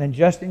altering and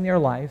adjusting their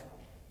life,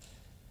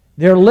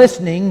 they're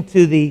listening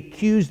to the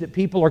cues that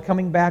people are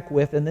coming back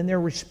with, and then they're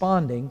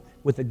responding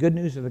with the good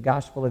news of the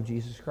gospel of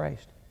Jesus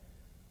Christ.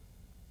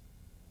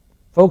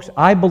 Folks,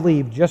 I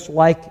believe just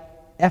like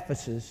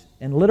Ephesus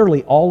and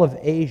literally all of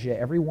Asia,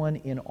 everyone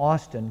in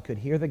Austin could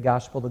hear the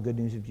gospel, the good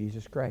news of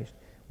Jesus Christ.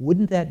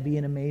 Wouldn't that be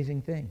an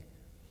amazing thing?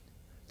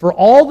 For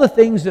all the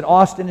things that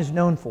Austin is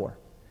known for,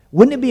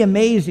 wouldn't it be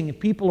amazing if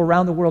people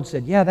around the world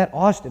said, yeah, that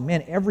Austin,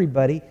 man,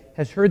 everybody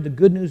has heard the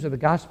good news of the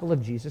gospel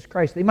of Jesus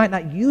Christ. They might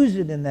not use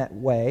it in that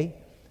way.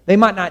 They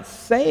might not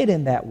say it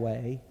in that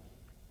way.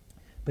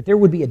 But there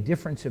would be a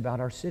difference about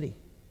our city.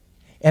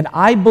 And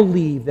I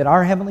believe that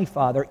our Heavenly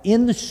Father,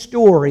 in the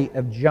story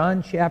of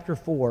John chapter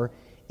 4,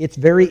 it's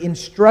very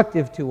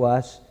instructive to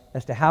us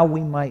as to how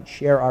we might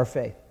share our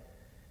faith.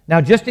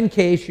 Now, just in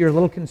case you're a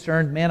little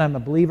concerned, man, I'm a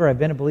believer. I've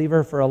been a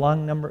believer for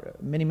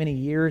many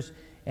years,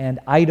 and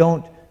I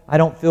don't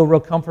feel real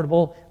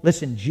comfortable.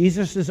 Listen,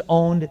 Jesus has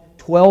owned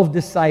 12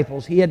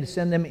 disciples. He had to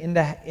send them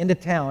into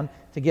town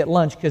to get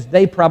lunch because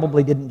they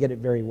probably didn't get it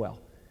very well.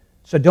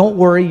 So don't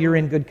worry, you're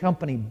in good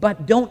company.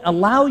 But don't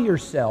allow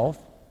yourself,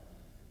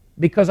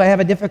 because I have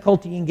a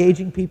difficulty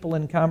engaging people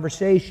in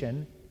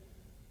conversation,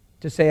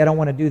 to say I don't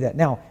want to do that.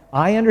 Now,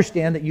 I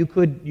understand that you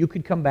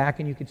could come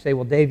back and you could say,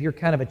 well, Dave, you're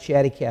kind of a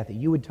chatty Cathy.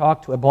 You would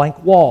talk to a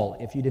blank wall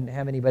if you didn't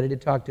have anybody to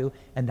talk to,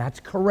 and that's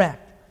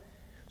correct.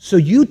 So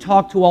you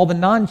talk to all the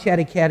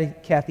non-chatty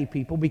Cathy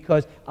people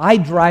because I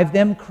drive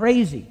them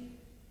crazy.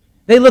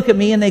 They look at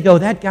me and they go,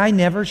 that guy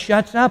never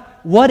shuts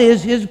up. What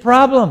is his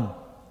problem?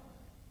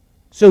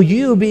 So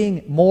you,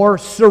 being more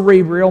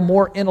cerebral,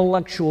 more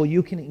intellectual,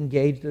 you can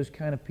engage those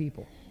kind of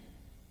people.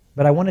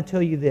 But I want to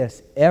tell you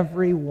this,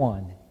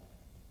 everyone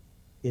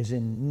is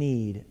in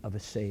need of a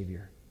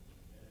Savior.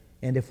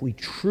 And if we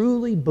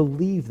truly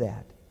believe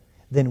that,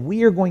 then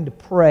we are going to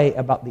pray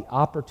about the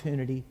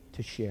opportunity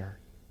to share.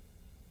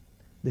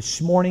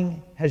 This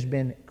morning has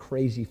been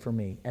crazy for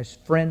me. As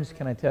friends,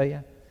 can I tell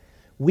you?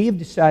 We have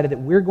decided that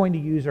we're going to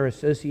use our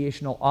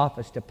associational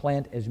office to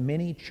plant as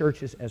many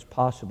churches as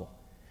possible.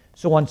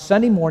 So on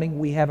Sunday morning,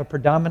 we have a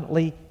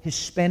predominantly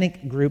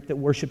Hispanic group that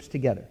worships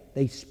together.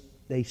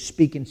 They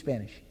speak in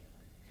Spanish.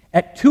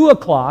 At 2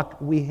 o'clock,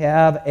 we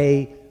have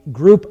a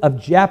group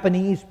of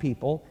Japanese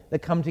people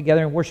that come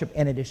together and worship.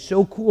 And it is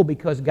so cool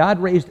because God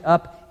raised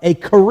up a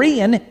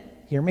Korean,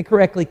 hear me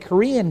correctly,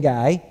 Korean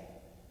guy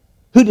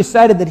who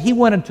decided that he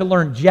wanted to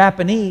learn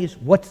Japanese.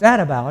 What's that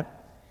about?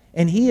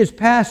 And he is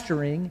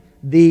pastoring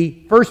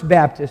the First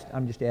Baptist,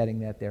 I'm just adding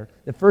that there,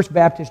 the First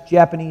Baptist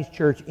Japanese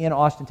Church in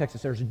Austin,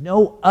 Texas. There's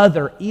no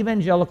other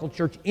evangelical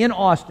church in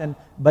Austin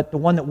but the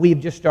one that we've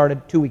just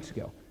started 2 weeks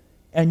ago.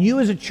 And you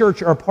as a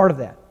church are a part of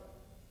that.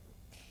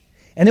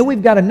 And then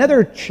we've got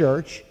another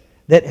church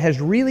that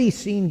has really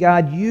seen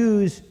God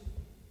use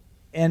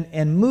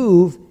and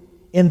move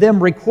in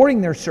them recording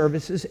their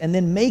services and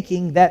then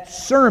making that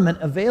sermon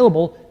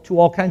available to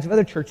all kinds of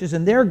other churches.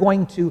 And they're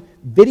going to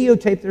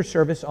videotape their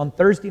service on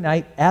Thursday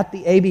night at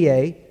the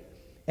ABA,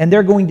 and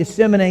they're going to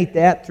disseminate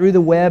that through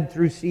the web,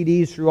 through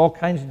CDs, through all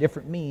kinds of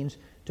different means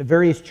to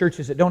various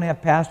churches that don't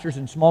have pastors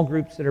and small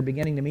groups that are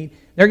beginning to meet.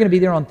 They're going to be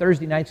there on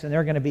Thursday nights, and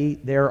they're going to be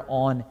there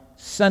on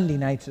Sunday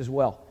nights as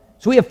well.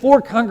 So we have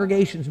 4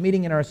 congregations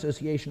meeting in our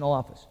associational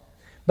office.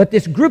 But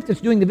this group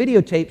that's doing the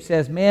videotape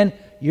says, man,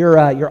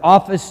 your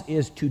office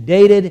is too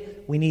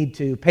dated. We need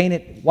to paint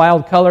it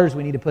wild colors.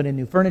 We need to put in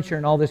new furniture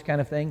and all this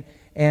kind of thing.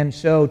 And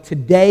so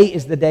today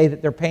is the day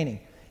that they're painting.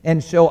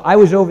 And so I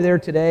was over there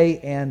today,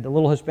 and the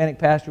little Hispanic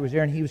pastor was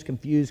there, and he was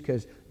confused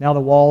because now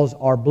the walls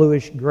are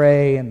bluish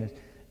gray, and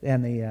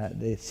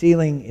the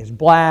ceiling is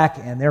black,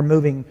 and they're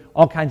moving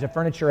all kinds of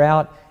furniture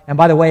out. And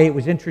by the way, it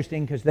was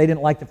interesting because they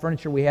didn't like the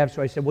furniture we have,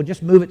 so I said, well,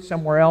 just move it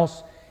somewhere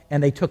else.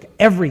 And they took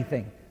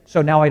everything.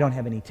 So now I don't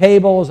have any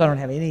tables, I don't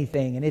have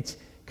anything, and it's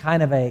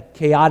kind of a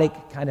chaotic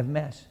kind of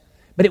mess.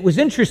 But it was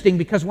interesting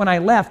because when I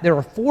left, there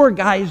were 4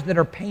 guys that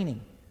are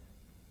painting.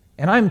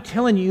 And I'm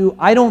telling you,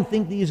 I don't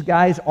think these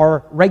guys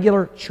are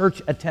regular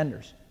church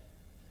attenders.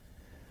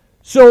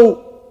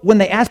 So when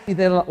they asked me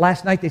that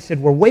last night, they said,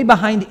 we're way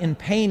behind in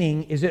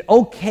painting. Is it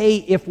okay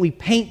if we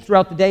paint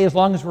throughout the day as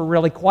long as we're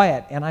really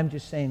quiet? And I'm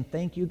just saying,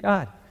 thank you,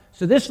 God.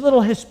 So this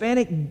little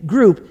Hispanic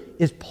group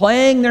is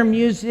playing their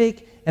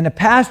music, and the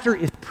pastor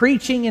is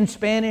preaching in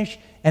Spanish,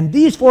 and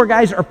these 4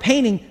 guys are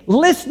painting,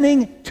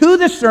 listening to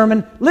the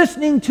sermon,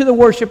 listening to the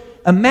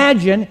worship.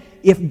 Imagine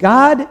if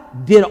God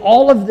did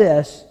all of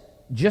this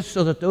just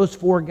so that those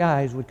 4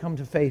 guys would come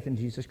to faith in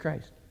Jesus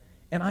Christ.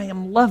 And I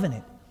am loving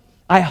it.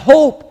 I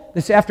hope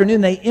this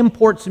afternoon they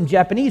import some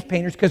Japanese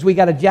painters because we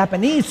got a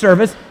Japanese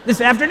service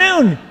this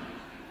afternoon.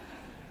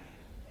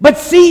 But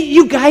see,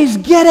 you guys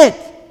get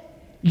it.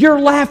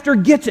 Your laughter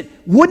gets it.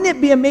 Wouldn't it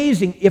be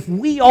amazing if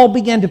we all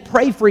began to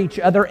pray for each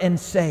other and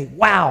say,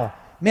 wow,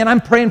 man,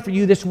 I'm praying for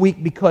you this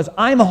week because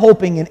I'm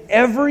hoping in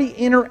every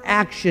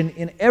interaction,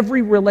 in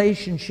every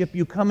relationship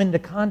you come into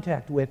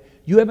contact with,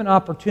 you have an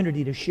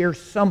opportunity to share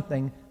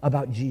something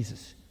about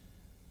Jesus.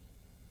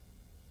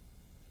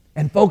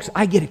 And folks,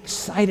 I get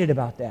excited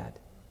about that.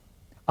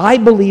 I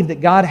believe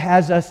that God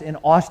has us in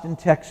Austin,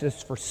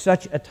 Texas for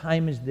such a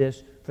time as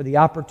this, for the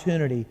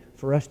opportunity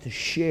for us to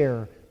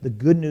share the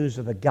good news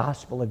of the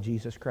gospel of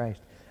Jesus Christ.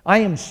 I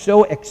am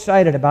so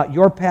excited about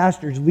your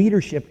pastor's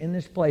leadership in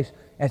this place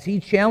as he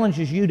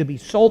challenges you to be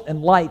salt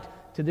and light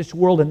to this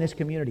world and this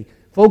community.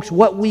 Folks,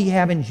 what we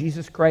have in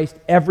Jesus Christ,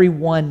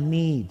 everyone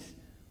needs.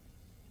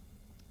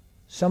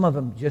 Some of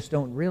them just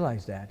don't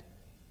realize that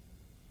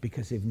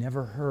because they've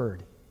never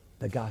heard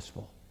the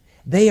gospel.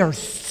 They are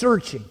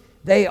searching.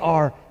 They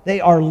are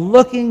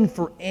looking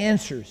for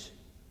answers.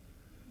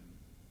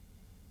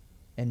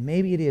 And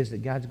maybe it is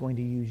that God's going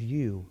to use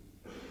you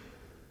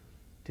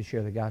to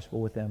share the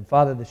gospel with them.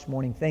 Father, this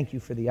morning, thank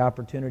you for the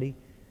opportunity,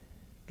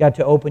 God,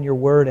 to open your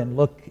word and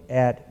look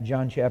at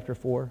John chapter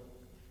 4.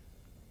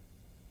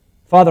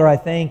 Father, I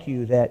thank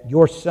you that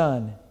your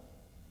son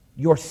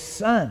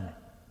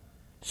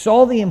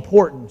saw the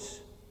importance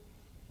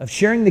of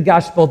sharing the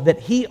gospel, that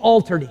he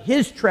altered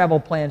his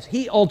travel plans,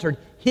 he altered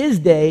his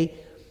day,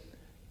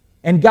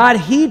 and God,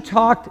 he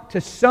talked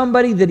to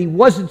somebody that he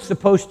wasn't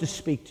supposed to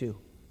speak to.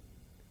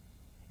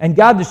 And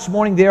God, this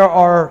morning there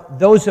are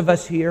those of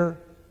us here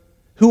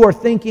who are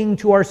thinking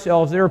to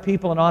ourselves, there are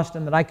people in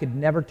Austin that I could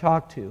never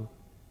talk to.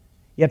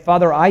 Yet,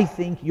 Father, I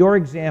think your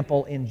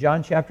example in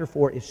John chapter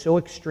 4 is so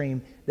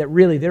extreme that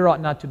really there ought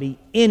not to be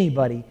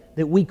anybody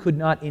that we could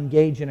not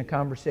engage in a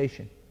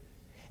conversation.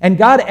 And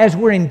God, as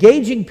we're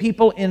engaging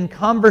people in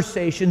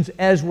conversations,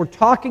 as we're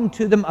talking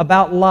to them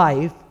about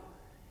life,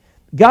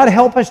 God,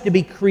 help us to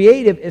be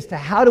creative as to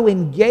how to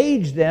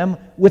engage them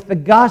with the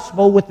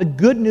gospel, with the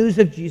good news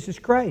of Jesus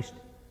Christ.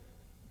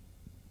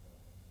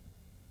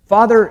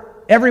 Father,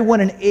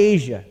 everyone in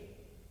Asia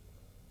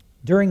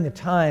during the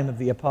time of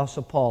the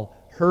Apostle Paul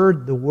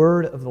heard the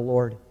word of the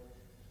Lord.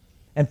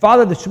 And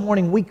Father, this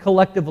morning we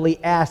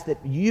collectively ask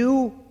that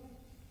you,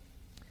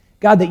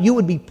 God, that you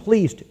would be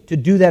pleased to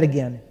do that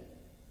again.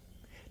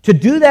 To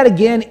do that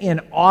again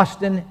in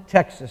Austin,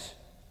 Texas.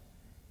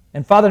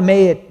 And Father,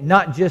 may it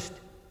not just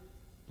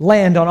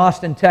land on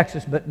Austin,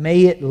 Texas, but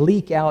may it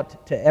leak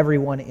out to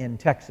everyone in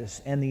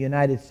Texas and the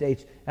United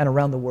States and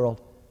around the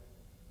world.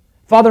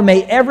 Father,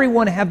 may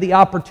everyone have the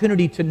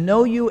opportunity to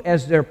know you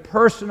as their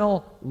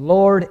personal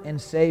Lord and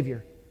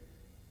Savior.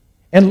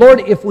 And Lord,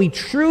 if we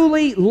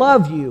truly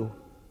love you,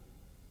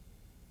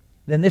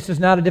 then this is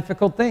not a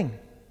difficult thing.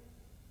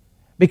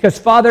 Because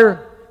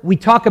Father, we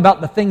talk about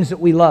the things that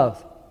we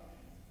love.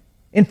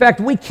 In fact,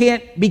 we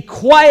can't be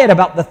quiet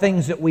about the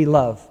things that we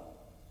love.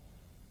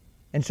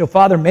 And so,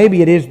 Father,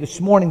 maybe it is this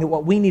morning that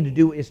what we need to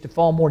do is to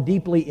fall more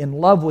deeply in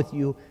love with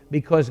you,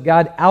 because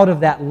God, out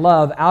of that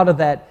love, out of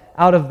that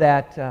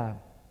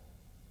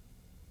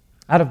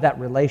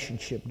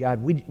relationship,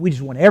 God, we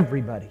just want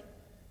everybody.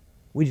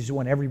 We just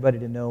want everybody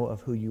to know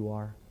of who you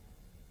are.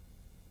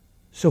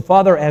 So,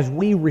 Father, as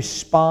we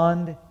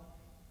respond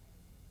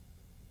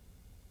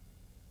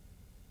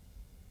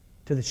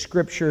to the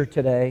Scripture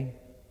today,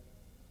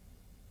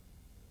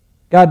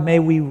 God, may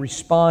we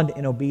respond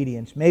in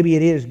obedience. Maybe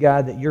it is,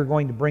 God, that you're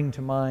going to bring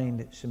to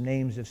mind some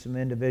names of some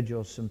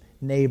individuals, some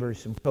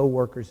neighbors, some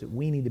co-workers that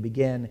we need to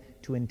begin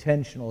to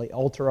intentionally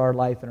alter our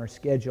life and our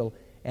schedule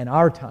and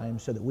our time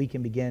so that we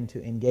can begin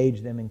to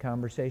engage them in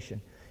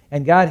conversation.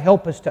 And God,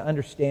 help us to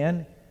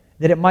understand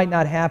that it might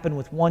not happen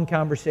with one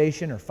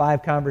conversation or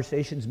 5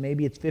 conversations,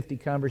 maybe it's 50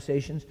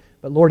 conversations,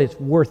 but Lord, it's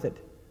worth it.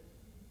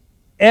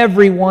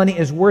 Everyone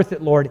is worth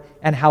it, Lord,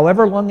 and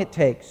however long it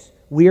takes,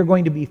 we are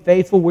going to be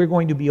faithful, we're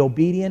going to be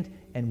obedient,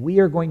 and we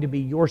are going to be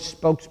your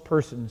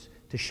spokespersons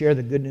to share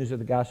the good news of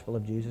the gospel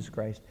of Jesus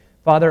Christ.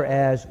 Father,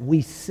 as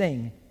we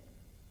sing,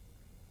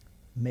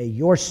 may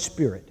your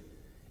Spirit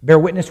bear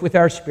witness with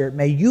our spirit.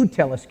 May you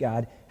tell us,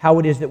 God, how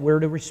it is that we're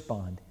to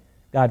respond.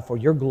 God, for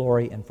your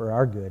glory and for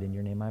our good, in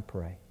your name I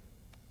pray.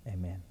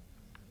 Amen.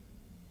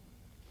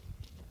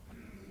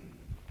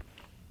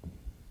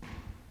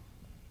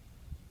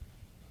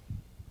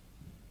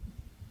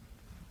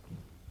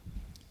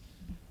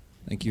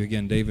 Thank you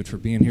again, David, for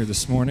being here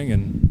this morning,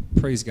 and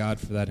praise God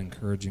for that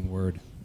encouraging word.